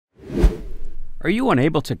Are you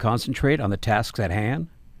unable to concentrate on the tasks at hand?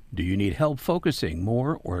 Do you need help focusing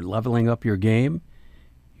more or leveling up your game?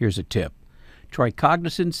 Here's a tip. Try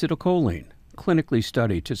Cognizin Citicoline, clinically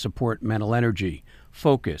studied to support mental energy,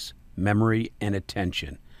 focus, memory, and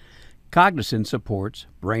attention. Cognizin supports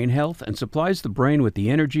brain health and supplies the brain with the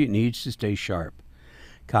energy it needs to stay sharp.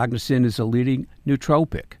 Cognizin is a leading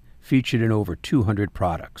nootropic, featured in over 200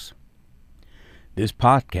 products. This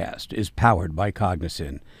podcast is powered by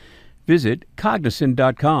Cognizin. Visit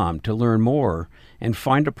cognizin.com to learn more and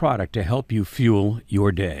find a product to help you fuel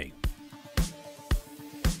your day.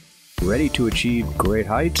 Ready to achieve great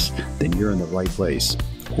heights? Then you're in the right place.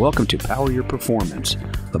 Welcome to Power Your Performance,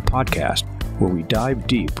 the podcast where we dive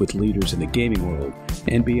deep with leaders in the gaming world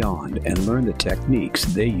and beyond and learn the techniques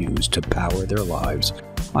they use to power their lives.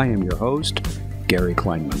 I am your host, Gary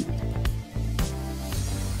Klingman.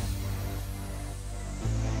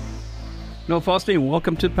 No, Falstein,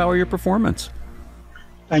 welcome to Power Your Performance.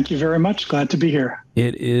 Thank you very much. Glad to be here.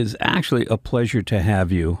 It is actually a pleasure to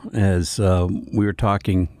have you. As we were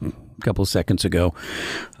talking a couple of seconds ago,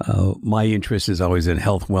 my interest is always in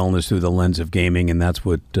health wellness through the lens of gaming, and that's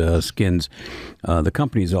what Skins, the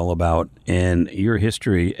company, is all about. And your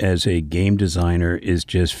history as a game designer is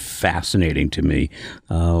just fascinating to me.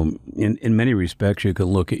 In many respects, you can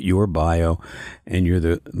look at your bio, and you're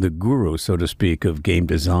the guru, so to speak, of game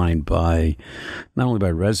design by not only by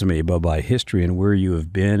resume, but by history and where you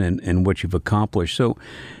have been and what you've accomplished. So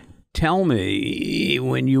tell me,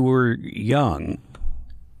 when you were young,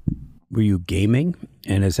 were you gaming?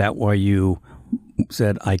 And is that why you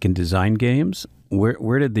said, I can design games?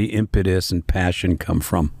 Where did the impetus and passion come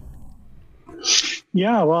from?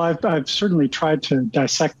 Yeah, well, I've certainly tried to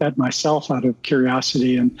dissect that myself out of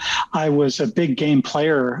curiosity. And I was a big game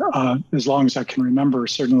player as long as I can remember,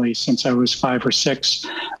 certainly since I was 5 or 6.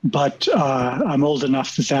 But I'm old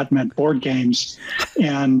enough that meant board games.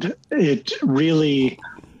 And it really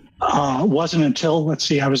wasn't until,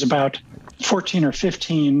 I was about 14 or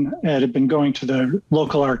 15, and had been going to the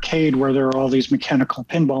local arcade where there are all these mechanical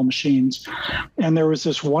pinball machines. And there was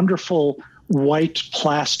this wonderful white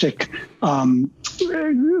plastic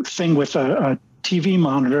thing with a TV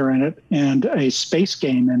monitor in it and a space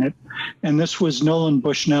game in it. And this was Nolan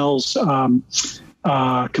Bushnell's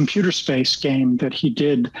computer space game that he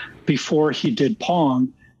did before he did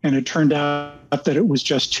Pong. And it turned out that it was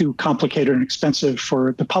just too complicated and expensive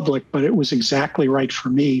for the public, but it was exactly right for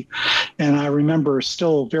me. And I remember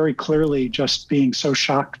still very clearly just being so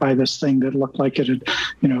shocked by this thing that looked like it had,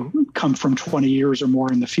 come from 20 years or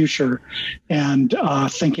more in the future, and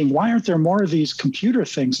thinking, why aren't there more of these computer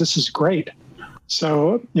things? This is great.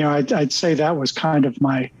 So, I'd say that was kind of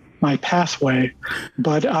my pathway,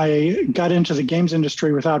 but I got into the games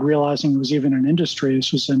industry without realizing it was even an industry.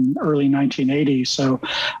 This was in early 1980. So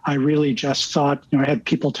I really just thought, I had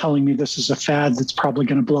people telling me this is a fad that's probably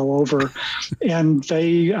going to blow over. And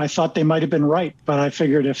I thought they might've been right, but I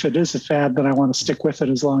figured if it is a fad, then I want to stick with it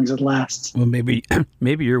as long as it lasts. Well, maybe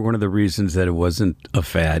you're one of the reasons that it wasn't a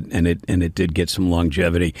fad and it did get some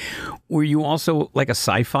longevity. Were you also like a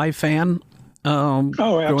sci-fi fan?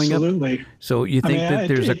 Absolutely. Up? So you think that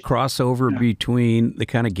there's a crossover between the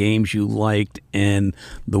kind of games you liked and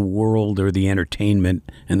the world or the entertainment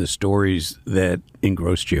and the stories that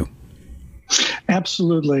engrossed you?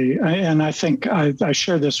 Absolutely. And I think I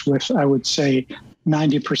share this with, I would say,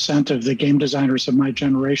 90% of the game designers of my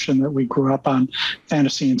generation, that we grew up on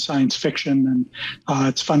fantasy and science fiction. And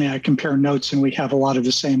it's funny, I compare notes and we have a lot of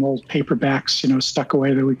the same old paperbacks, stuck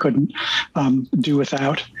away that we couldn't do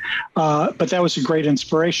without. But that was a great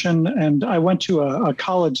inspiration. And I went to a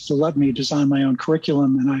college that let me design my own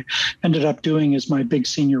curriculum. And I ended up doing as my big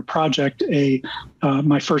senior project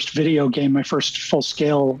my first video game, my first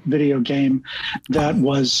full-scale video game that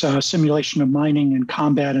was simulation of mining and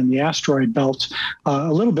combat in the asteroid belt.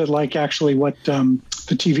 A little bit like actually what the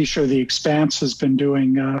TV show The Expanse has been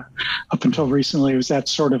doing up until recently. It was that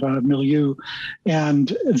sort of a milieu.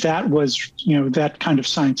 And that was, that kind of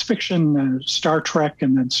science fiction, Star Trek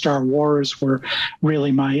and then Star Wars were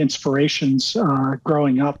really my inspirations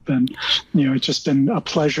growing up. And, it's just been a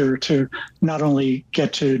pleasure to not only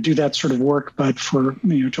get to do that sort of work, but for,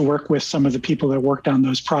 to work with some of the people that worked on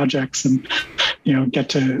those projects and, get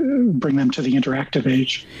to bring them to the interactive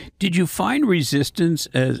age. Did you find resistance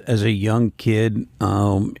as a young kid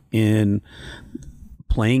in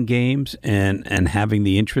playing games and having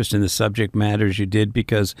the interest in the subject matters you did?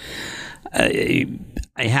 Because I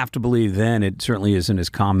have to believe then it certainly isn't as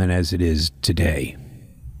common as it is today.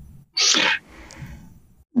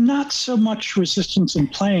 Not so much resistance in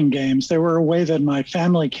playing games. They were a way that my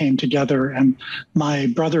family came together, and my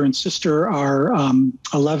brother and sister are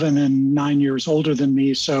 11 and 9 years older than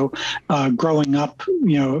me. So growing up,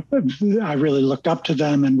 I really looked up to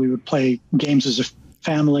them, and we would play games as a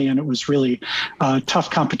family, and it was really tough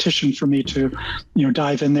competition for me to,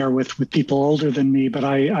 dive in there with people older than me. But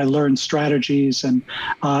I learned strategies, and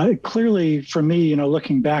clearly for me,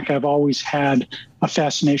 looking back, I've always had a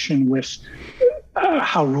fascination with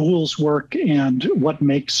how rules work and what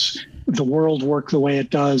makes the world work the way it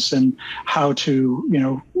does, and how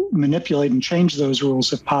to, manipulate and change those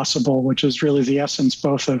rules if possible, which is really the essence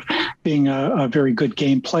both of being a very good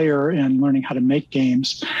game player and learning how to make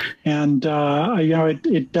games. And,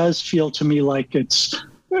 it does feel to me like it's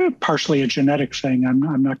partially a genetic thing.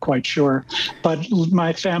 I'm not quite sure, but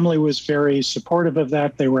my family was very supportive of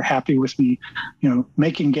that. They were happy with me,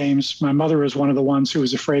 making games. My mother was one of the ones who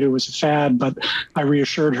was afraid it was a fad, but I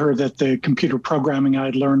reassured her that the computer programming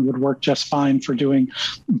I'd learned would work just fine for doing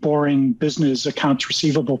boring business accounts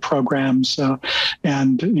receivable programs.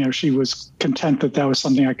 And she was content that that was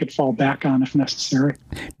something I could fall back on if necessary.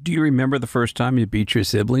 Do you remember the first time you beat your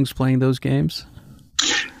siblings playing those games?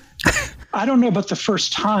 I don't know about the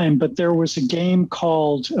first time, but there was a game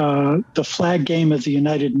called the Flag Game of the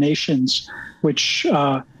United Nations, which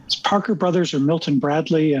it's Parker Brothers or Milton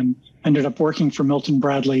Bradley, and ended up working for Milton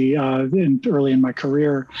Bradley early in my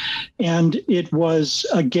career. And it was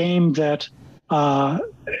a game that,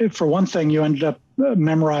 for one thing, you ended up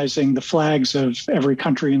memorizing the flags of every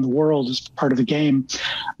country in the world as part of the game.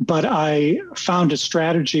 But I found a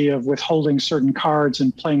strategy of withholding certain cards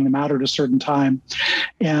and playing them out at a certain time.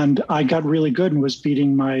 And I got really good and was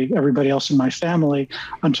beating everybody else in my family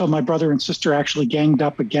until my brother and sister actually ganged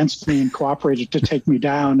up against me and cooperated to take me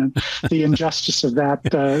down. And the injustice of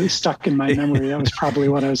that stuck in my memory. That was probably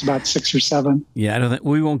when I was about 6 or 7. Yeah, I don't think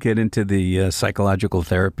we won't get into the psychological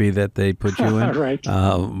therapy that they put you in. Right.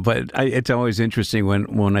 But it's always interesting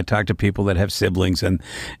when I talk to people that have siblings and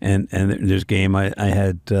there's game. I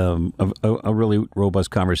had a really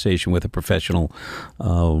robust conversation with a professional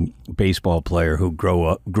baseball player who grew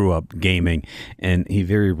up gaming, and he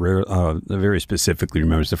very specifically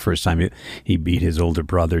remembers the first time he beat his older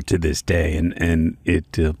brother to this day, and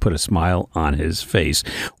it put a smile on his face.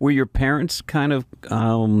 Were your parents kind of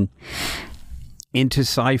into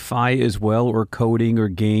sci-fi as well, or coding, or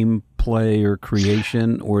gameplay, or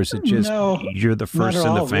creation, or is it just you're the first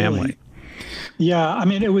in the family? Really. Yeah, I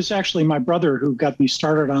mean, it was actually my brother who got me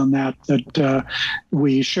started on that.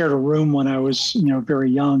 We shared a room when I was,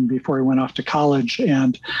 very young before he went off to college,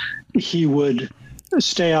 and he would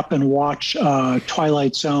stay up and watch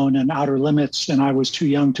Twilight Zone and Outer Limits, and I was too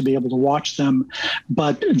young to be able to watch them.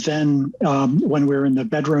 But then when we were in the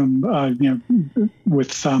bedroom,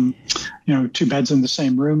 with two beds in the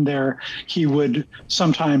same room there, he would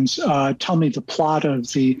sometimes tell me the plot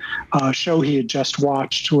of the show he had just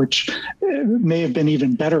watched, which may have been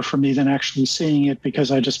even better for me than actually seeing it,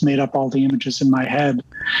 because I just made up all the images in my head.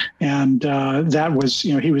 And that was,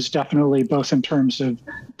 he was definitely, both in terms of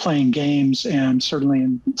playing games and certainly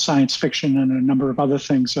in science fiction and a number of other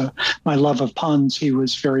things, my love of puns, he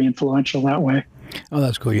was very influential that way. Oh,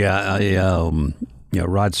 that's cool. Yeah,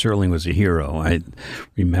 Rod Serling was a hero. I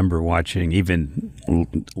remember watching, even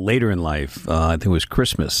later in life, I think it was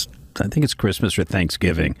Christmas. I think it's Christmas or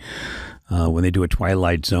Thanksgiving, when they do a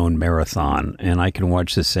Twilight Zone marathon, and I can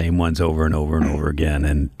watch the same ones over and over and over again.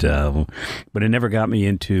 And but it never got me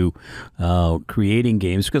into creating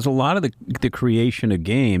games, because a lot of the creation of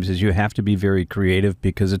games is you have to be very creative,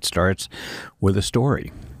 because it starts with a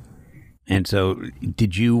story. And so,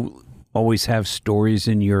 did you always have stories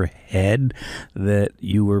in your head that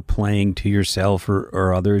you were playing to yourself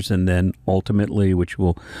or others, and then ultimately, which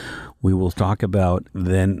we will talk about,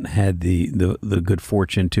 then had the good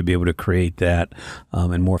fortune to be able to create that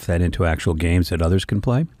and morph that into actual games that others can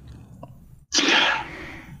play?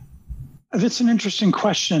 That's an interesting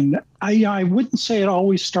question. I wouldn't say it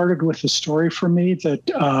always started with a story for me.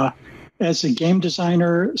 That as a game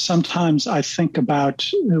designer, sometimes I think about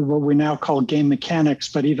what we now call game mechanics,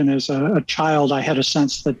 but even as a child, I had a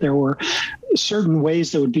sense that there were certain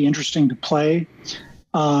ways that would be interesting to play.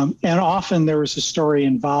 And often there was a story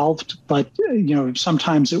involved, but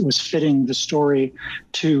sometimes it was fitting the story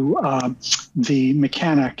to the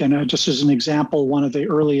mechanic. And just as an example, one of the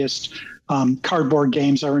earliest cardboard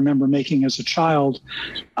games I remember making as a child,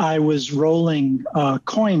 I was rolling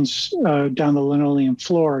coins down the linoleum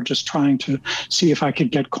floor, just trying to see if I could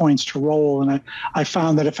get coins to roll. And I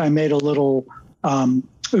found that if I made a little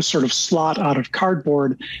sort of slot out of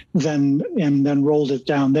cardboard, and then rolled it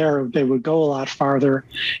down there, they would go a lot farther.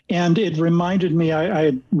 And it reminded me, I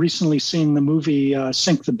had recently seen the movie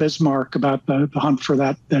Sink the Bismarck about the hunt for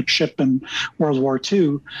that ship in World War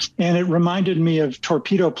II. And it reminded me of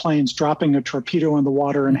torpedo planes dropping a torpedo in the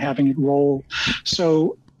water and having it roll.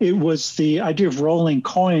 So it was the idea of rolling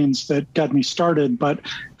coins that got me started, but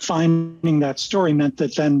finding that story meant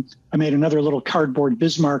that then I made another little cardboard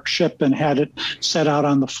Bismarck ship and had it set out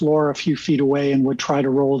on the floor a few feet away and would try to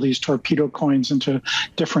roll these torpedo coins into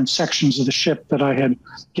different sections of the ship that I had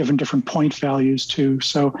given different point values to.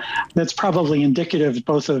 So that's probably indicative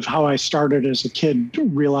both of how I started as a kid,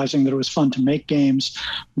 realizing that it was fun to make games,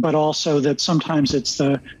 but also that sometimes it's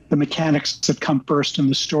the mechanics that come first in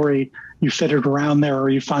the story. You fit it around there, or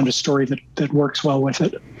you find a story that works well with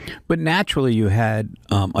it. But naturally, you had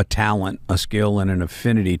a talent, a skill, and an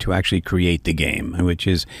affinity to actually create the game, which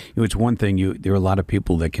is, it's one thing. There are a lot of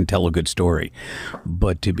people that can tell a good story,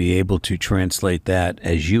 but to be able to translate that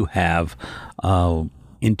as you have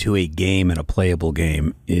into a game and a playable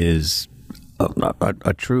game is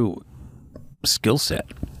a true skill set.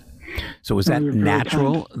 So was that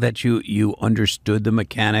natural that you understood the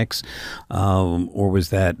mechanics, or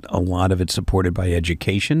was that a lot of it supported by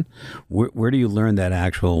education? Where do you learn that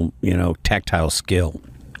actual, tactile skill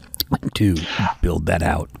to build that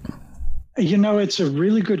out? It's a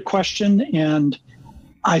really good question, and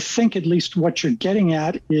I think at least what you're getting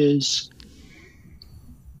at is,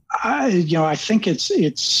 I think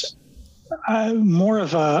it's more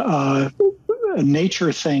of a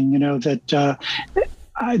nature thing, that.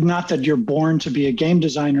 Not that you're born to be a game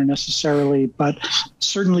designer necessarily, but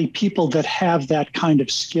certainly people that have that kind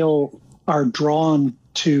of skill are drawn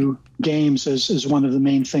to games as one of the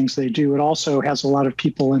main things they do. It also has a lot of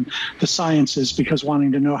people in the sciences, because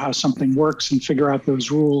wanting to know how something works and figure out those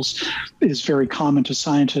rules is very common to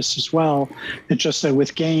scientists as well. It's just that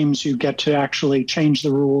with games, you get to actually change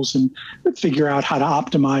the rules and figure out how to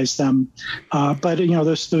optimize them. But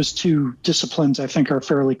those two disciplines, I think, are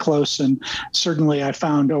fairly close. And certainly I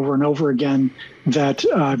found over and over again that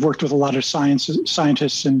I've worked with a lot of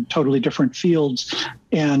scientists in totally different fields,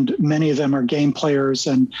 and many of them are game players,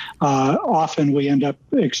 and often we end up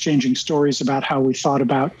exchanging stories about how we thought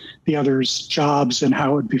about the other's jobs and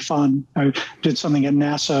how it would be fun. I did something at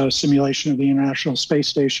NASA, a simulation of the International Space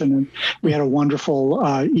Station, and we had a wonderful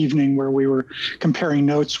evening where we were comparing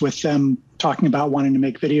notes with them talking about wanting to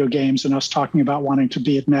make video games and us talking about wanting to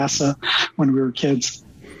be at NASA when we were kids.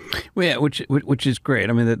 Well, yeah, which is great.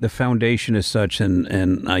 I mean, the foundation is such,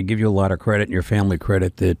 and I give you a lot of credit and your family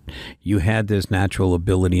credit that you had this natural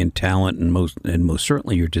ability and talent, and most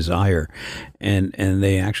certainly your desire, and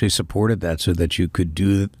they actually supported that so that you could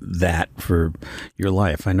do that for your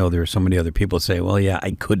life. I know there are so many other people that say, well, yeah,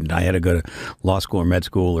 I couldn't. I had to go to law school or med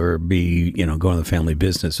school or be, go in the family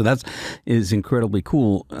business. So is incredibly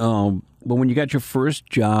cool. But when you got your first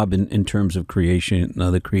job in terms of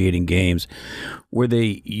creating games, were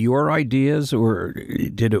they your ideas, or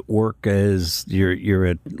did it work as you're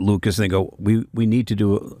at Lucas and they go, we need to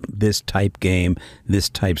do this type game, this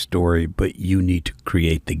type story, but you need to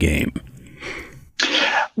create the game?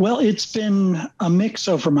 Well, it's been a mix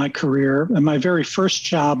over my career. And my very first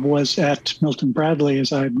job was at Milton Bradley,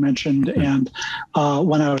 as I mentioned. And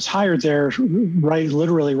when I was hired there,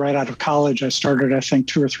 literally right out of college, I started, I think,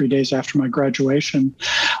 2 or 3 days after my graduation.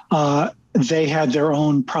 They had their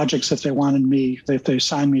own projects that they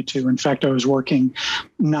assigned me to. In fact, I was working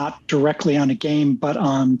not directly on a game, but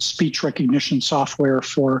on speech recognition software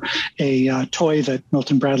for a toy that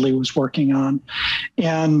Milton Bradley was working on.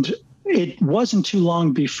 And it wasn't too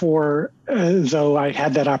long before, though, I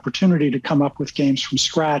had that opportunity to come up with games from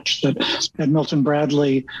scratch, that at Milton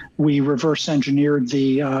Bradley, we reverse engineered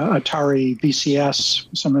the Atari VCS,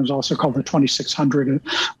 sometimes also called the 2600,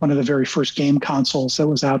 one of the very first game consoles that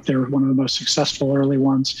was out there, one of the most successful early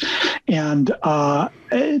ones. And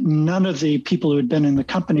none of the people who had been in the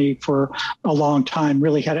company for a long time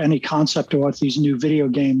really had any concept of what these new video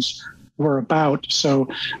games were about. So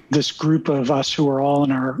this group of us who were all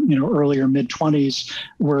in our earlier mid-20s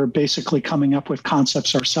were basically coming up with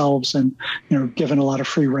concepts ourselves and given a lot of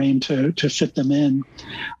free rein to fit them in.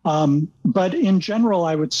 But in general,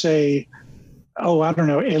 I would say, I don't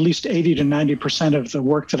know, at least 80 to 90% of the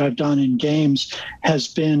work that I've done in games has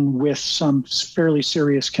been with some fairly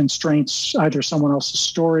serious constraints, either someone else's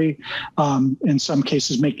story, in some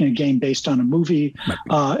cases making a game based on a movie,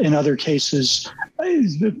 in other cases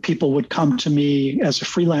people would come to me as a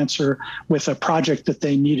freelancer with a project that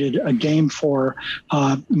they needed a game for,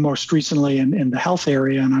 most recently in the health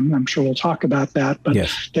area, and I'm sure we'll talk about that. But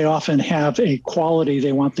yes, they often have a quality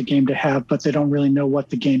they want the game to have, but they don't really know what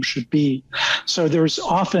the game should be. So there's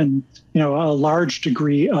often, a large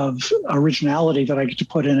degree of originality that I get to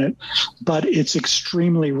put in it, but it's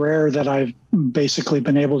extremely rare that I've basically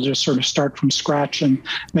been able to just sort of start from scratch and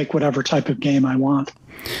make whatever type of game I want.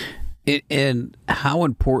 And how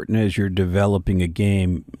important, as you're developing a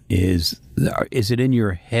game, is it in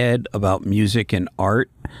your head about music and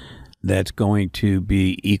art that's going to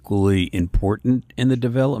be equally important in the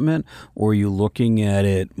development, or are you looking at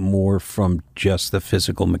it more from just the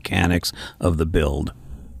physical mechanics of the build?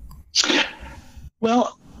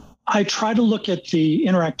 Well, I try to look at the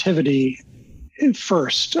interactivity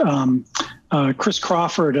first. Chris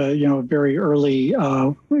Crawford, a very early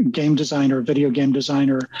game designer, video game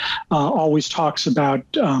designer, always talks about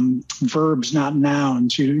verbs, not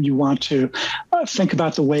nouns. You want to think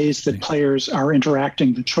about the ways that players are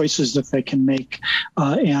interacting, the choices that they can make,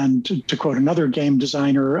 and to quote another game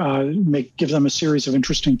designer, give them a series of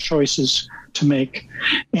interesting choices to make.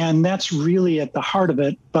 And that's really at the heart of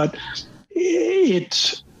it. But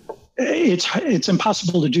it's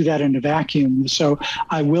impossible to do that in a vacuum. So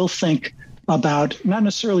I will think about not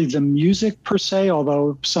necessarily the music per se,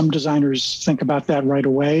 although some designers think about that right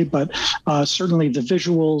away, but certainly the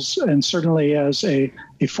visuals, and certainly as a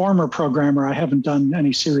former programmer, I haven't done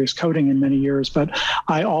any serious coding in many years, but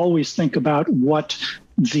I always think about what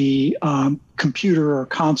the computer or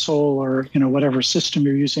console or whatever system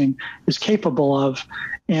you're using is capable of.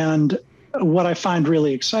 And what I find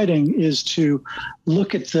really exciting is to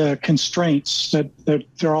look at the constraints, that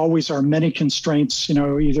there always are many constraints,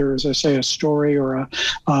 either, as I say, a story or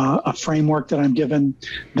a framework that I'm given,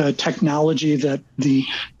 the technology that the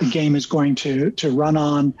game is going to run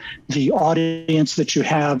on, the audience that you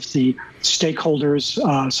have, the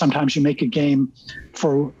stakeholders. Sometimes you make a game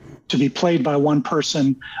to be played by one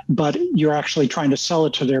person, but you're actually trying to sell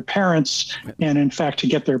it to their parents. And in fact, to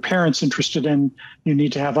get their parents interested you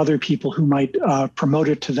need to have other people who might promote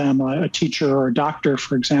it to them, a teacher or a doctor,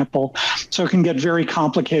 for example. So it can get very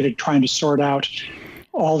complicated trying to sort out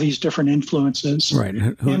all these different influences. Right.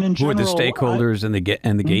 Who are the stakeholders and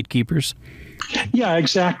the gatekeepers? Yeah,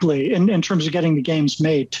 exactly. In terms of getting the games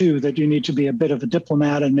made, too, that you need to be a bit of a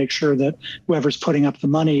diplomat and make sure that whoever's putting up the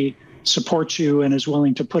money supports you and is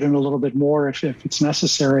willing to put in a little bit more if it's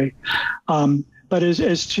necessary. But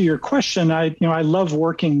as to your question, I love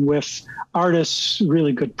working with artists,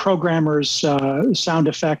 really good programmers, sound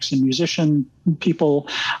effects and musician people,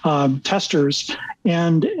 testers.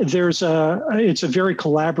 And it's a very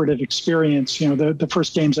collaborative experience. The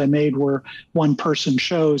first games I made were one-person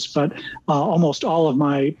shows, but almost all of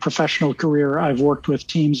my professional career, I've worked with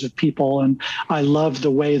teams of people, and I love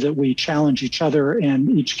the way that we challenge each other and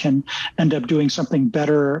each can end up doing something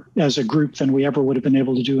better as a group than we ever would have been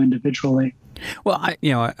able to do individually. Well, I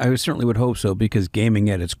certainly would hope so, because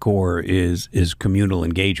gaming at its core is communal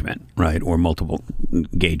engagement, right, or multiple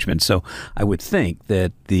engagement. So I would think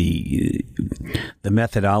that the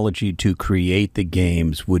methodology to create the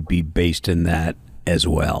games would be based in that as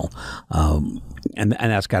well, and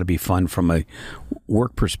that's got to be fun from a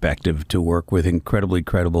work perspective, to work with incredibly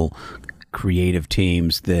credible creative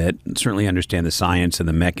teams that certainly understand the science and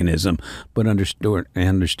the mechanism, but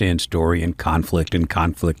understand story and conflict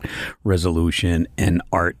resolution and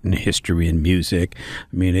art and history and music.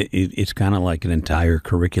 I mean, it's kind of like an entire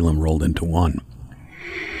curriculum rolled into one.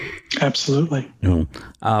 Absolutely.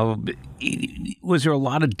 Was there a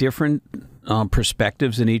lot of different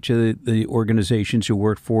perspectives in each of the organizations you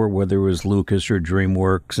worked for, whether it was Lucas or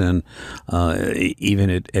Dreamworks, and even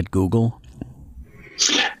at Google?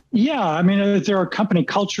 Yeah, I mean, there are company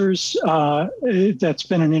cultures. That's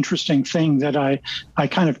been an interesting thing that I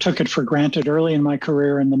kind of took it for granted early in my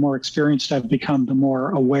career, and the more experienced I've become, the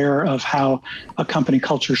more aware of how a company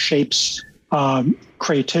culture shapes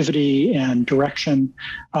creativity and direction.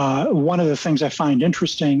 One of the things I find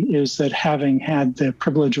interesting is that, having had the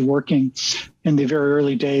privilege of working in the very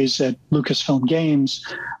early days at Lucasfilm Games,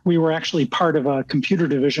 we were actually part of a computer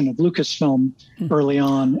division of Lucasfilm early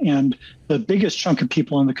on. And the biggest chunk of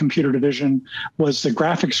people in the computer division was the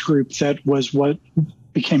graphics group that was what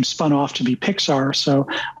became spun off to be Pixar. So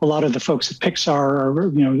a lot of the folks at Pixar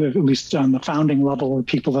are, at least on the founding level, are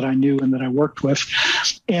people that I knew and that I worked with.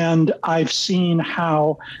 And I've seen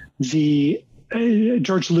how the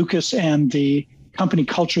George Lucas and the company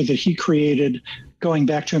culture that he created going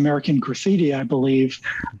back to American Graffiti, I believe,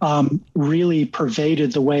 really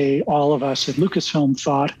pervaded the way all of us at Lucasfilm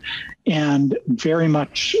thought, and very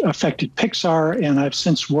much affected Pixar. And I've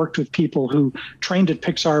since worked with people who trained at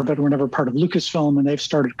Pixar but were never part of Lucasfilm, and they've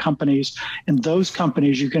started companies. And those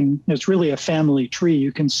companies, it's really a family tree.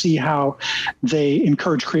 You can see how they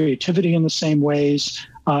encourage creativity in the same ways.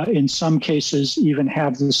 In some cases, even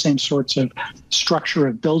have the same sorts of structure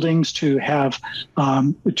of buildings to have,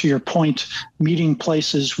 to your point, meeting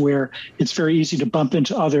places where it's very easy to bump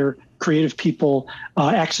into other creative people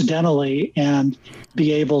accidentally and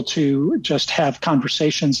be able to just have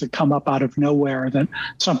conversations that come up out of nowhere. That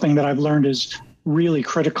something that I've learned is really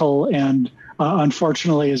critical and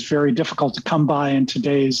unfortunately is very difficult to come by in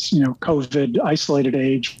today's COVID isolated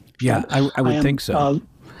age. Yeah, I would think so.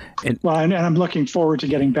 And I'm looking forward to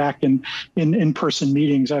getting back in person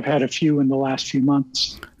meetings. I've had a few in the last few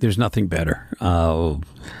months. There's nothing better. And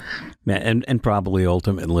probably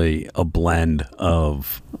ultimately a blend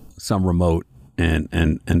of some remote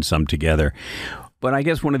and some together. But I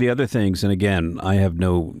guess one of the other things, and again, I have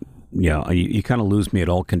no, you kind of lose me at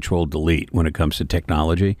all control delete when it comes to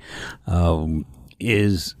technology,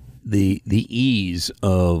 is the ease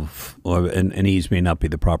of, and ease may not be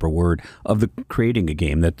the proper word, of the creating a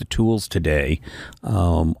game, that the tools today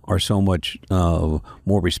are so much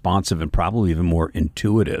more responsive and probably even more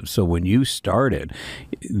intuitive. So when you started,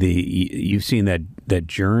 you've seen that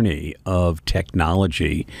journey of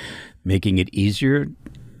technology making it easier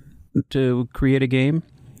to create a game?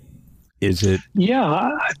 Is it?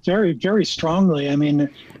 Yeah, very, very strongly. I mean,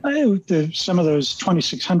 some of those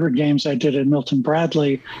 2600 games I did at Milton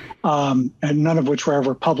Bradley, and none of which were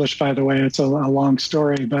ever published, by the way. It's a long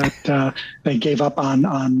story, but they gave up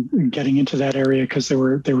on getting into that area because they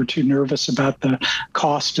were too nervous about the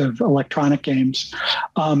cost of electronic games.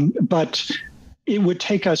 But it would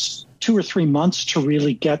take us 2 or 3 months to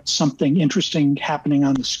really get something interesting happening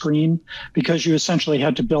on the screen, because you essentially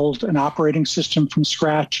had to build an operating system from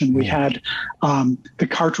scratch. And we had the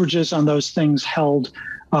cartridges on those things held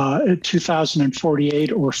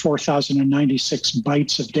 2048 or 4096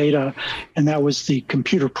 bytes of data. And that was the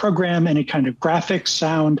computer program, any kind of graphics,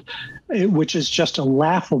 sound, which is just a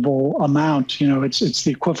laughable amount. It's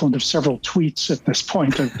the equivalent of several tweets at this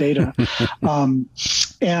point of data.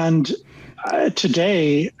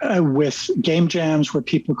 Today, with game jams where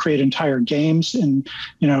people create entire games in,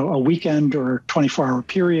 a weekend or 24-hour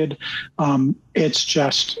period,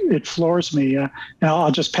 it floors me. Now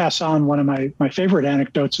I'll just pass on one of my favorite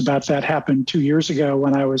anecdotes about that. Happened 2 years ago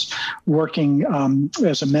when I was working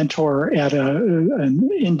as a mentor at an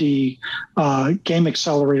indie game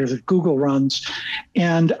accelerator that Google runs,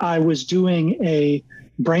 and I was doing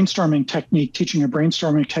teaching a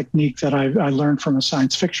brainstorming technique that I learned from a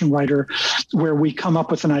science fiction writer, where we come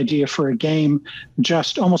up with an idea for a game,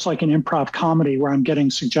 just almost like an improv comedy, where I'm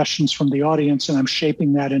getting suggestions from the audience and I'm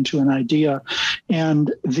shaping that into an idea.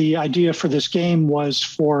 And the idea for this game was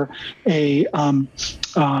for a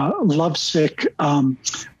lovesick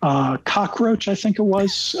cockroach, I think it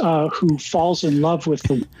was, who falls in love with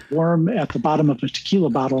the worm at the bottom of a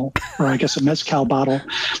tequila bottle, or I guess a mezcal bottle,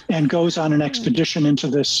 and goes on an expedition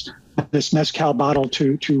into this mezcal bottle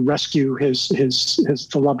to rescue the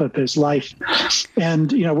love of his life.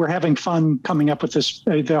 And we're having fun coming up with this.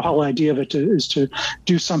 The whole idea of it is to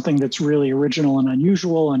do something that's really original and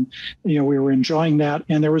unusual, and we were enjoying that.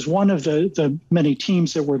 And there was one of the many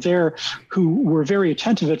teams that were there who were very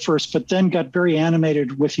attentive at first, but then got very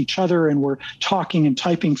animated with each other and were talking and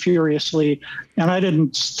typing furiously. And I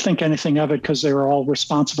didn't think anything of it because they were all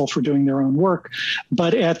responsible for doing their own work.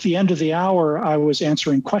 But at the end of the hour, I was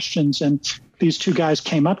answering questions, and these two guys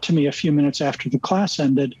came up to me a few minutes after the class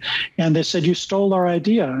ended, and they said, "You stole our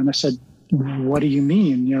idea." And I said, "What do you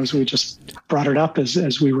mean?" As we just brought it up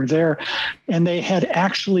as we were there. And they had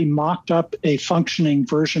actually mocked up a functioning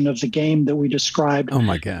version of the game that we described. Oh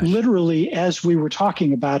my gosh. Literally as we were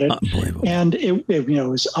talking about it. Unbelievable. And it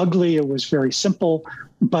was ugly. It was very simple.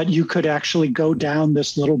 But you could actually go down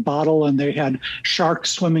this little bottle, and they had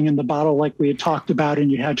sharks swimming in the bottle like we had talked about,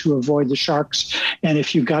 and you had to avoid the sharks. And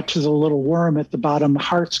if you got to the little worm at the bottom,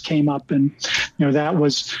 hearts came up, and it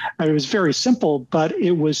was very simple, but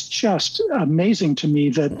it was just amazing to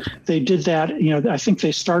me that they did that. I think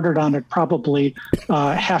they started on it probably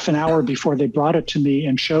half an hour before they brought it to me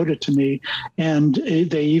and showed it to me, and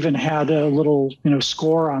they even had a little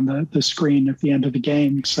score on the screen at the end of the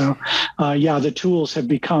game. So the tools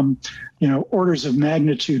have become orders of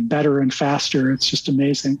magnitude better and faster. It's just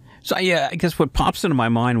amazing. So I guess what pops into my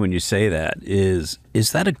mind when you say that is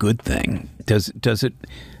that a good thing? Does it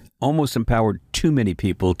almost empowered too many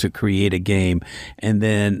people to create a game, and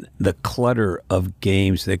then the clutter of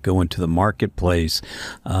games that go into the marketplace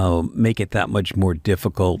make it that much more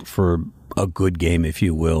difficult for a good game, if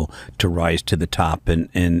you will, to rise to the top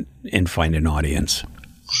and find an audience.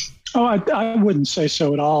 Oh, I wouldn't say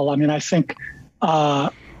so at all. I mean, I think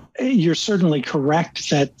you're certainly correct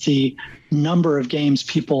that the number of games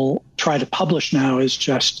people try to publish now is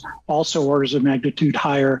just also orders of magnitude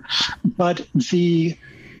higher. But the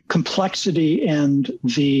complexity and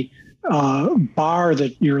the bar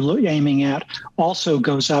that you're aiming at also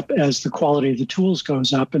goes up as the quality of the tools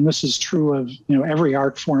goes up, and this is true of every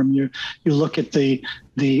art form. You look at the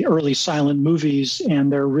early silent movies,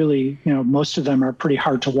 and they're really most of them are pretty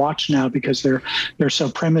hard to watch now because they're so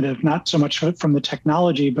primitive. Not so much from the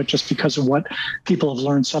technology, but just because of what people have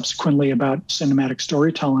learned subsequently about cinematic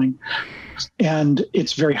storytelling. And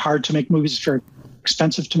it's very hard to make movies. It's very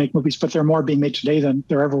expensive to make movies, but there are more being made today than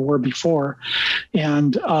there ever were before.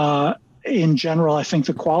 And in general, I think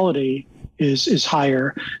the quality is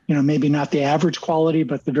higher. Maybe not the average quality,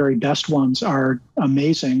 but the very best ones are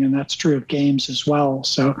amazing, and that's true of games as well.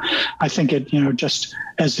 So I think it, just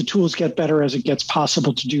as the tools get better, as it gets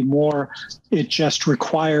possible to do more, it just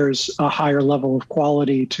requires a higher level of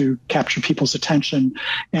quality to capture people's attention.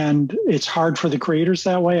 And it's hard for the creators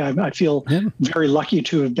that way. I feel very lucky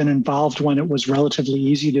to have been involved when it was relatively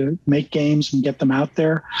easy to make games and get them out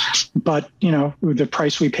there. But, the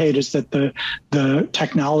price we paid is that the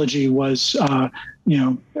technology was,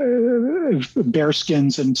 bear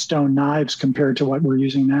skins and stone knives compared to what we're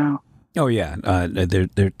using now. Oh, yeah.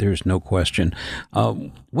 There's no question.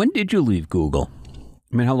 When did you leave Google?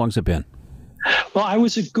 I mean, how long's it been? Well, I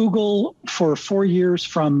was at Google for 4 years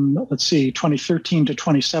from, 2013 to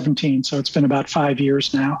 2017. So it's been about 5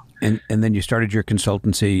 years now. And then you started your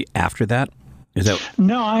consultancy after that? Is that?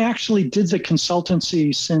 No, I actually did the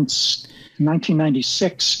consultancy since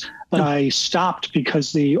 1996. But I stopped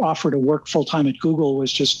because the offer to work full-time at Google was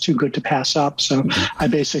just too good to pass up. So I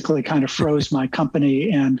basically kind of froze my company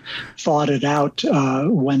and thawed it out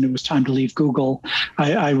when it was time to leave Google.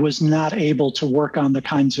 I was not able to work on the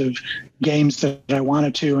kinds of games that I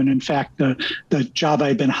wanted to. And in fact, the job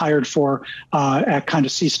I'd been hired for kind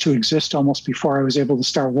of ceased to exist almost before I was able to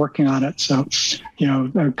start working on it. So,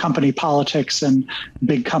 company politics and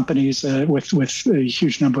big companies with a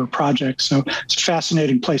huge number of projects. So it's a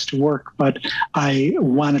fascinating place to work, but I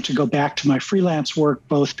wanted to go back to my freelance work,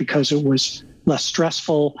 both because it was less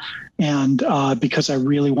stressful and because I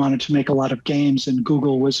really wanted to make a lot of games, and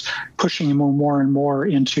Google was pushing more and more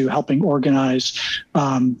into helping organize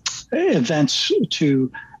events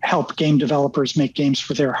to help game developers make games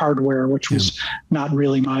for their hardware, which was not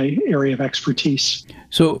really my area of expertise.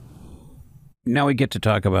 So now we get to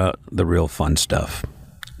talk about the real fun stuff.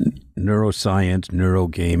 Neuroscience,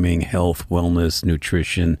 neurogaming, health, wellness,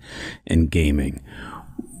 nutrition, and gaming.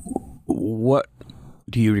 What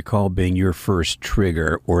do you recall being your first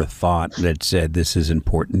trigger or thought that said this is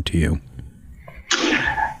important to you?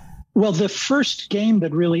 Well, the first game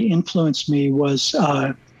that really influenced me was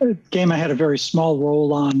a game I had a very small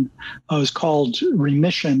role on. It was called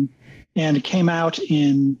Remission, and it came out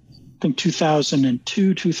in, I think,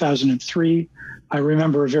 2002, 2003. I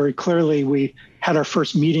remember very clearly we had our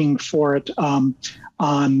first meeting for it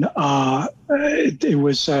it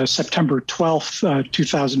was September 12th,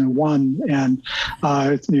 2001, and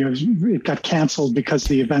it got canceled because of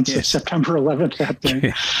the events of September 11th that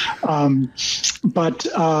day. But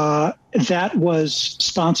that was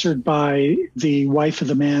sponsored by the wife of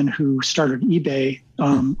the man who started eBay,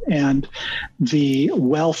 and the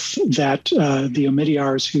wealth that the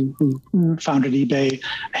Omidyars who founded eBay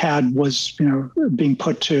had was being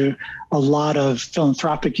put to a lot of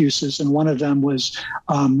philanthropic uses, and one of them was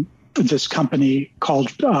this company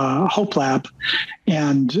called Hope Lab,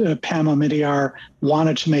 and Pam Omidyar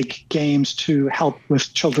wanted to make games to help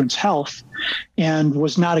with children's health and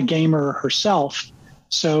was not a gamer herself.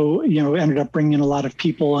 So, ended up bringing in a lot of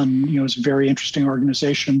people, and, it was a very interesting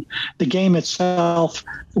organization. The game itself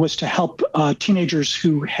was to help teenagers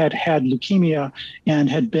who had leukemia and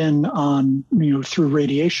had been on, through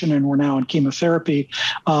radiation and were now on chemotherapy.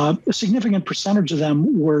 A significant percentage of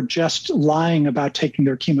them were just lying about taking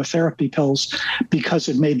their chemotherapy pills because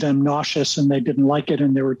it made them nauseous and they didn't like it,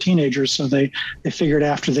 and they were teenagers. So they figured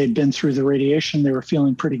after they'd been through the radiation, they were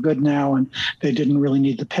feeling pretty good now and they didn't really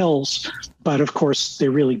need the pills. But of course, they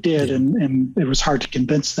really did, and it was hard to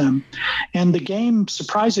convince them. And the game,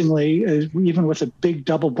 surprisingly, even with a big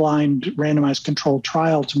double-blind randomized controlled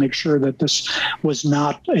trial to make sure that this was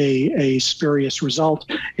not a spurious result,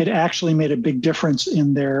 it actually made a big difference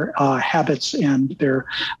in their habits and their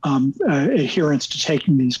adherence to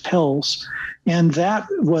taking these pills. And that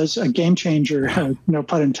was a game changer, no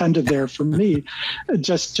pun intended there for me,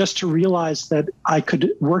 just to realize that I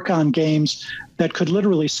could work on games that could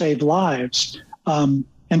literally save lives.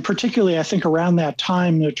 And particularly, I think around that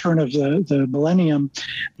time, the turn of the millennium,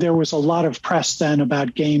 there was a lot of press then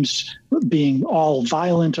about games being all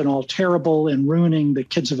violent and all terrible and ruining the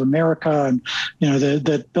kids of America, and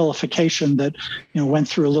the vilification that went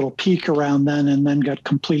through a little peak around then and then got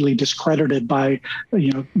completely discredited by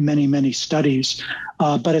many studies.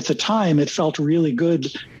 But at the time, it felt really good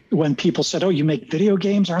when people said, "Oh, you make video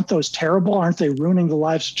games? Aren't those terrible? Aren't they ruining the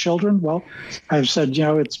lives of children?" Well, I've said,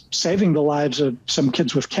 it's saving the lives of some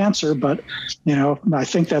kids with cancer, but, I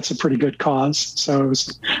think that's a pretty good cause. So it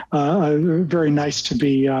was very nice to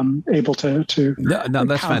be able to that's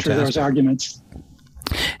counter fantastic. those arguments.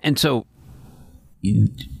 And so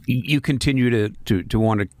you continue to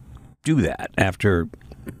want to do that after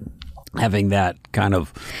having that kind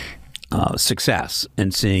of success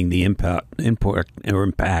and seeing the impact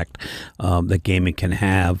that gaming can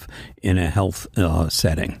have in a health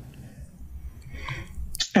setting.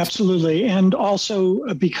 Absolutely. And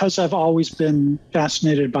also because I've always been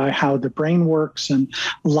fascinated by how the brain works, and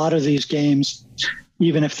a lot of these games,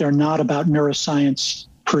 even if they're not about neuroscience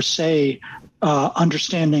per se,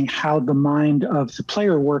 understanding how the mind of the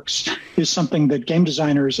player works is something that game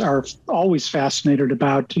designers are always fascinated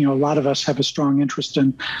about. A lot of us have a strong interest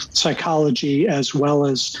in psychology as well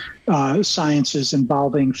as sciences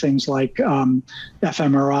involving things like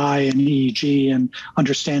fMRI and EEG and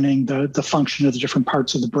understanding the function of the different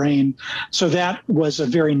parts of the brain. So that was a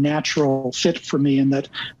very natural fit for me, in that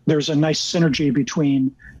there's a nice synergy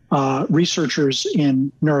between researchers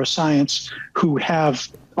in neuroscience who have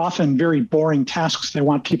often very boring tasks they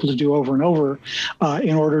want people to do over and over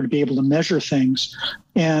in order to be able to measure things.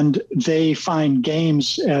 And they find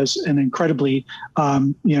games as an incredibly,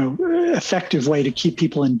 effective way to keep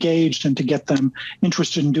people engaged and to get them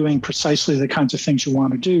interested in doing precisely the kinds of things you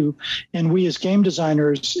want to do. And we as game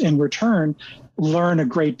designers, in return, learn a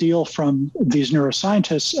great deal from these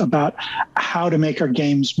neuroscientists about how to make our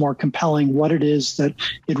games more compelling, what it is that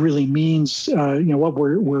it really means, what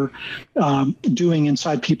we're doing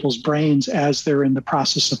inside people's brains as they're in the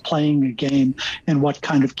process of playing a game, and what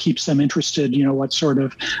kind of keeps them interested, what sort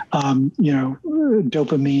of,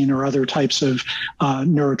 dopamine or other types of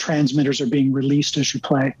neurotransmitters are being released as you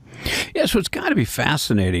play. Yeah, so it's got to be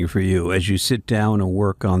fascinating for you as you sit down and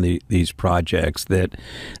work on these projects that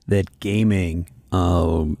gaming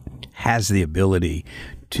has the ability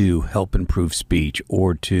to help improve speech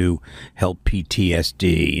or to help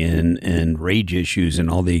PTSD and rage issues and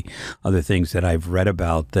all the other things that I've read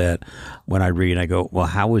about, that when I read, I go, well,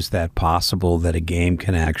 how is that possible that a game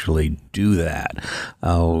can actually do that?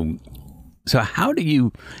 So how do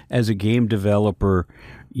you, as a game developer,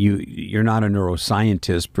 you're not a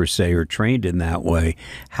neuroscientist per se or trained in that way.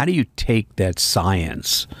 How do you take that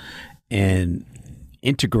science and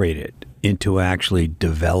integrate it into actually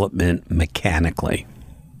development mechanically?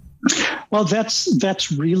 Well,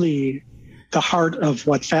 that's really the heart of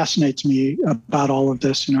what fascinates me about all of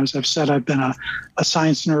this. As I've said, I've been a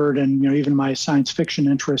science nerd, and even my science fiction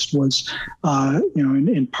interest was,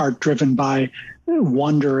 in part driven by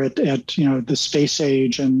wonder at the space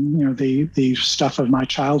age and the stuff of my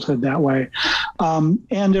childhood that way.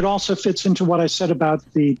 And it also fits into what I said about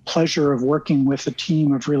the pleasure of working with a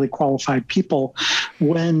team of really qualified people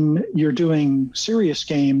when you're doing serious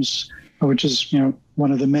games, which is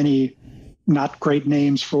one of the many not great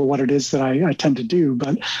names for what it is that I tend to do,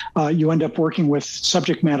 but you end up working with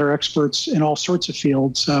subject matter experts in all sorts of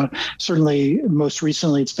fields. Certainly, most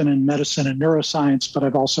recently, it's been in medicine and neuroscience, but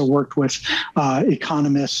I've also worked with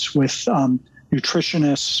economists, with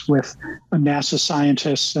nutritionists, with NASA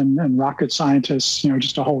scientists and rocket scientists,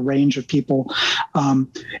 just a whole range of people.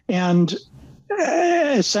 And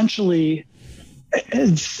essentially,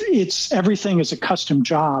 it's everything is a custom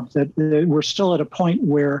job, that we're still at a point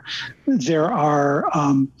where there are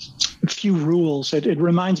few rules. It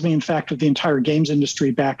reminds me, in fact, of the entire games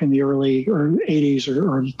industry back in the early 80s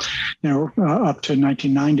or up to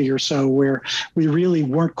 1990 or so, where we really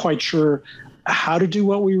weren't quite sure how to do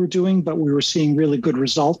what we were doing, but we were seeing really good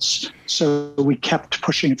results. So we kept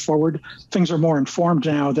pushing it forward. Things are more informed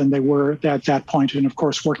now than they were at that point. And of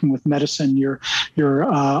course, working with medicine, you're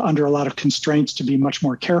under a lot of constraints to be much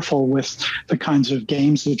more careful with the kinds of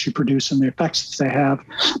games that you produce and the effects that they have.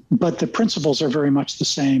 But the principles are very much the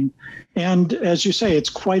same. And as you say, it's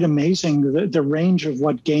quite amazing the range of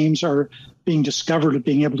what games are being discovered of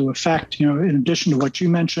being able to affect, in addition to what you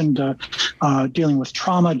mentioned, dealing with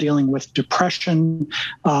trauma, dealing with depression,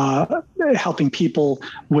 helping people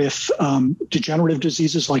with degenerative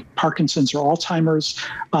diseases like Parkinson's or Alzheimer's,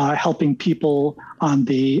 helping people on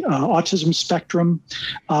the autism spectrum.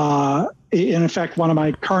 And in fact, one of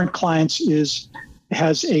my current clients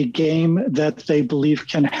has a game that they believe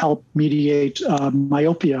can help mediate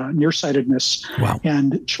myopia, nearsightedness. Wow.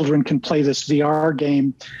 And children can play this VR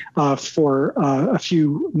game for a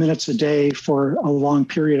few minutes a day for a long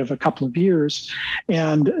period of a couple of years.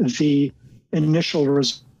 And the initial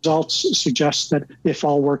results suggest that if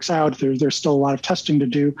all works out, there's still a lot of testing to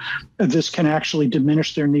do. This can actually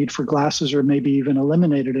diminish their need for glasses or maybe even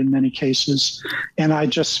eliminate it in many cases. And I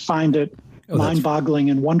just find it mind-boggling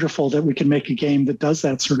and wonderful that we can make a game that does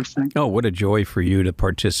that sort of thing. Oh, what a joy for you to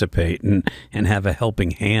participate and have a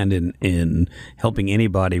helping hand in helping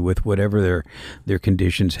anybody with whatever their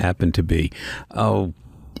conditions happen to be. Oh,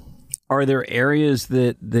 are there areas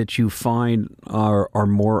that you find are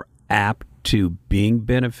more apt to being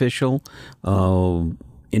beneficial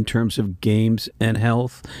in terms of games and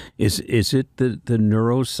health? Is it the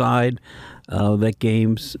neuro side that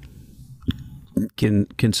games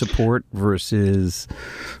can support versus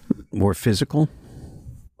more physical?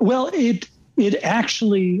 Well, it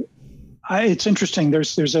actually, it's interesting.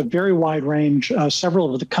 There's a very wide range.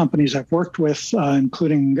 Several of the companies I've worked with,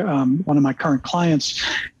 including one of my current clients,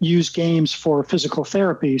 use games for physical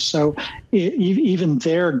therapy. So even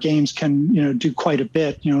their games can, do quite a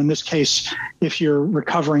bit. In this case, if you're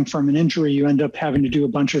recovering from an injury, you end up having to do a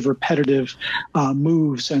bunch of repetitive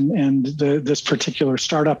moves. And this particular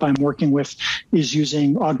startup I'm working with is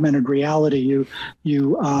using augmented reality.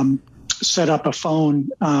 You set up a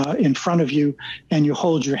phone in front of you and you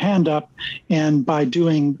hold your hand up, and by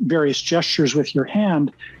doing various gestures with your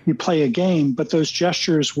hand, you play a game, but those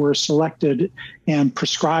gestures were selected and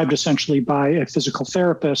prescribed essentially by a physical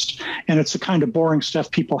therapist. And it's the kind of boring stuff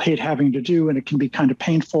people hate having to do, and it can be kind of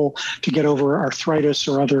painful to get over arthritis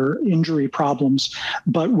or other injury problems.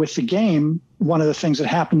 But with the game, one of the things that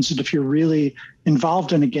happens is if you're really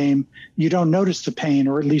involved in a game, you don't notice the pain,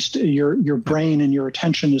 or at least your brain and your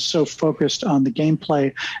attention is so focused on the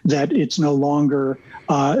gameplay that it's no longer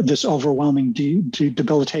this overwhelming,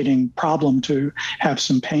 debilitating problem to have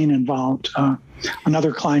some pain involved.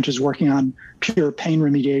 Another client is working on pure pain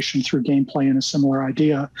remediation through gameplay and a similar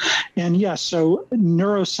idea. And yes, so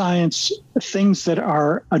neuroscience, things that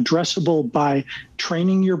are addressable by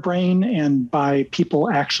training your brain and by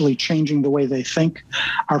people actually changing the way they think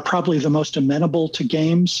are probably the most amenable to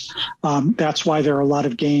games. That's why there are a lot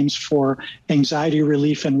of games for anxiety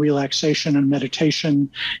relief and relaxation and meditation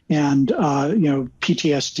and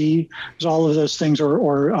PTSD. All of those things,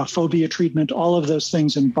 or phobia treatment, all of those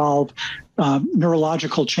things involve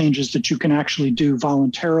neurological changes that you can actually do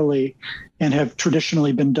voluntarily and have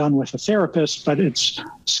traditionally been done with a therapist, but it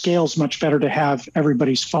scales much better to have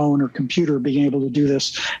everybody's phone or computer being able to do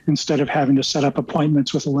this instead of having to set up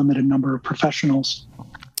appointments with a limited number of professionals.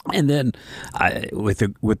 And then with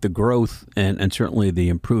the growth and certainly the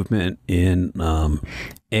improvement in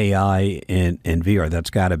AI and VR, that's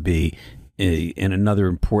got to be another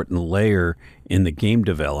important layer in the game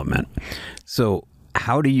development. So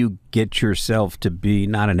how do you get yourself to be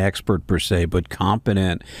not an expert per se, but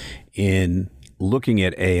competent in looking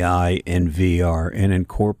at AI and VR and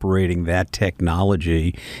incorporating that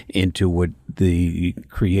technology into what the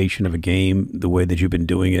creation of a game, the way that you've been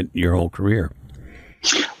doing it your whole career?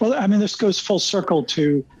 Well, I mean, this goes full circle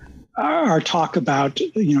to our talk about,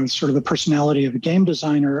 sort of the personality of a game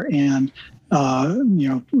designer and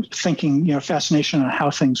thinking, fascination on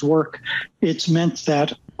how things work. It's meant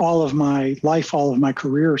that all of my life, all of my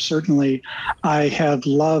career, certainly, I have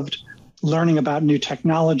loved learning about new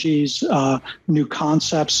technologies, new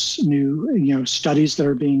concepts, new studies that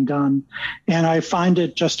are being done, and I find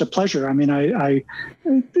it just a pleasure. I mean,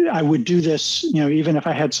 I would do this, even if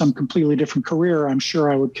I had some completely different career. I'm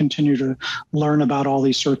sure I would continue to learn about all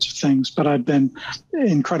these sorts of things. But I've been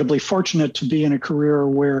incredibly fortunate to be in a career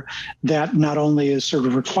where that not only is sort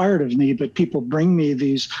of required of me, but people bring me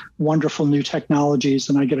these wonderful new technologies,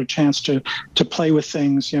 and I get a chance to play with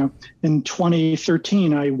things. In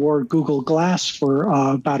 2013, I wore Google Glass for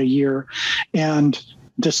about a year, and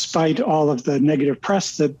despite all of the negative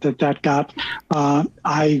press that got,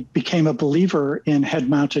 I became a believer in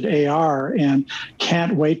head-mounted AR and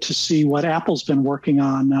can't wait to see what Apple's been working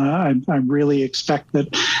on. I really expect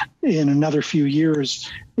that in another few years,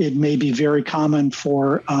 it may be very common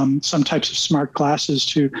for some types of smart glasses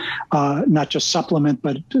to not just supplement,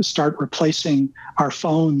 but to start replacing our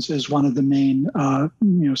phones as one of the main,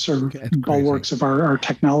 sort of bulwarks of our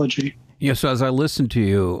technology. Yeah, so as I listen to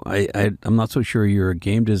you, I'm not so sure you're a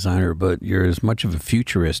game designer, but you're as much of a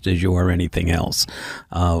futurist as you are anything else.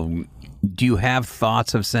 Do you have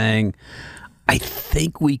thoughts of saying, I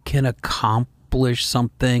think we can accomplish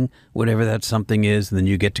something, whatever that something is, and then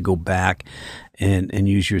you get to go back and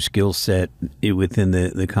use your skill set within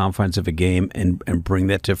the confines of a game and bring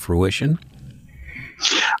that to fruition?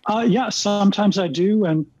 Yeah, sometimes I do.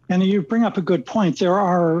 And you bring up a good point. There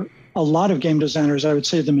are a lot of game designers, I would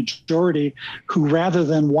say the majority, who rather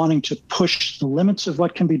than wanting to push the limits of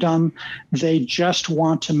what can be done, they just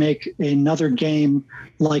want to make another game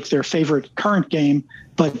like their favorite current game,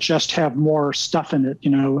 but just have more stuff in it,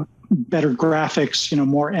 better graphics,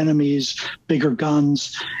 more enemies, bigger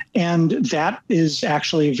guns. And that is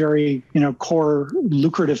actually a very, core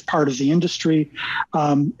lucrative part of the industry.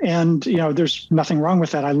 And there's nothing wrong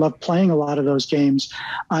with that. I love playing a lot of those games.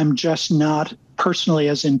 I'm just not personally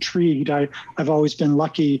as intrigued. I've always been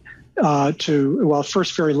lucky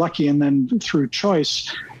first very lucky, and then through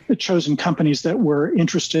choice, chosen companies that were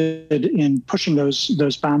interested in pushing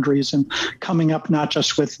those boundaries and coming up not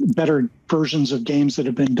just with better versions of games that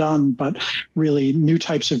have been done, but really new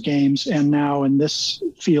types of games. And now in this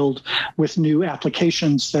field with new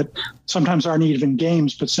applications that sometimes aren't even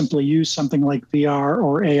games, but simply use something like VR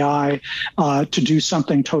or AI to do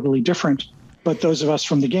something totally different. But those of us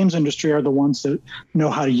from the games industry are the ones that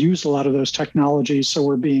know how to use a lot of those technologies. So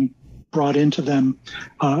we're being brought into them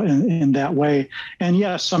in that way. And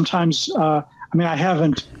yes, sometimes, I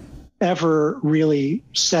haven't ever really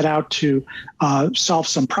set out to solve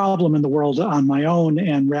some problem in the world on my own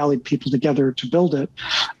and rallied people together to build it.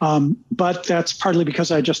 But that's partly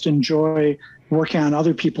because I just enjoy working on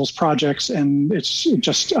other people's projects, and it's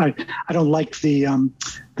just I don't like the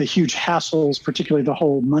huge hassles, particularly the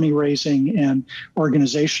whole money raising and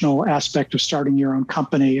organizational aspect of starting your own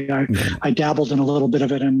company. I dabbled in a little bit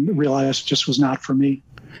of it and realized it just was not for me.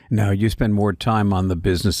 Now, you spend more time on the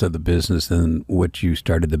business of the business than what you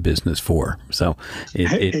started the business for. So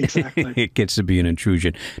Exactly. It gets to be an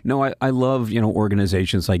intrusion. No, I love,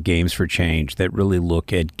 organizations like Games for Change that really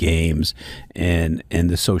look at games and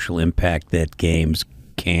the social impact that games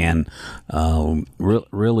can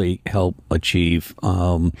really help achieve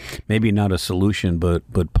maybe not a solution, but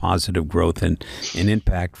positive growth and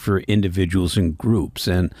impact for individuals and groups.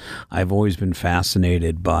 And I've always been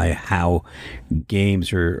fascinated by how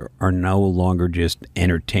games are no longer just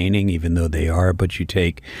entertaining, even though they are, but you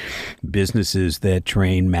take businesses that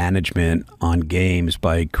train management on games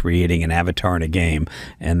by creating an avatar in a game,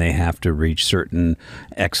 and they have to reach certain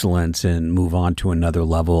excellence and move on to another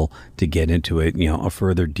level to get into it, a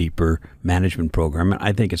further deeper management program.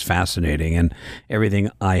 I think it's fascinating, and everything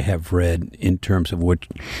I have read in terms of what,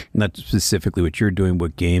 not specifically what you're doing,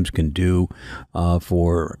 what games can do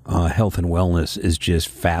for health and wellness is just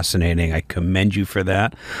fascinating. I commend you for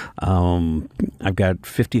that. I've got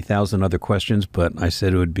 50,000 other questions, but I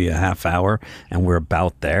said it would be a half hour, and we're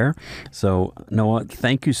about there. So, Noah,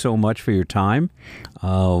 thank you so much for your time.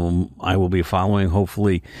 I will be following,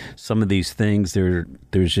 hopefully, some of these things.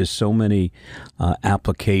 There's just so many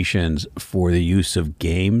applications for the use of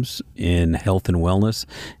games in health and wellness,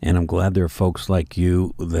 and I'm glad there are folks like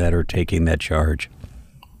you that are taking that charge.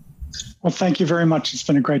 Well, thank you very much. It's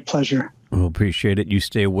been a great pleasure. Well, appreciate it. You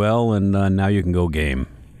stay well, and now you can go game.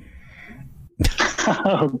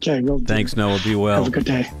 Okay, will do. Thanks, Noah. Be well. Have a good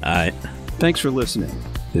day. All right. Thanks for listening.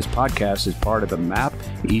 This podcast is part of the MAP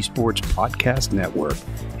Esports Podcast Network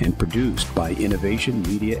and produced by Innovation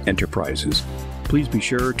Media Enterprises. Please be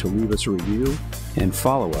sure to leave us a review and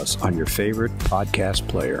follow us on your favorite podcast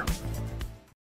player.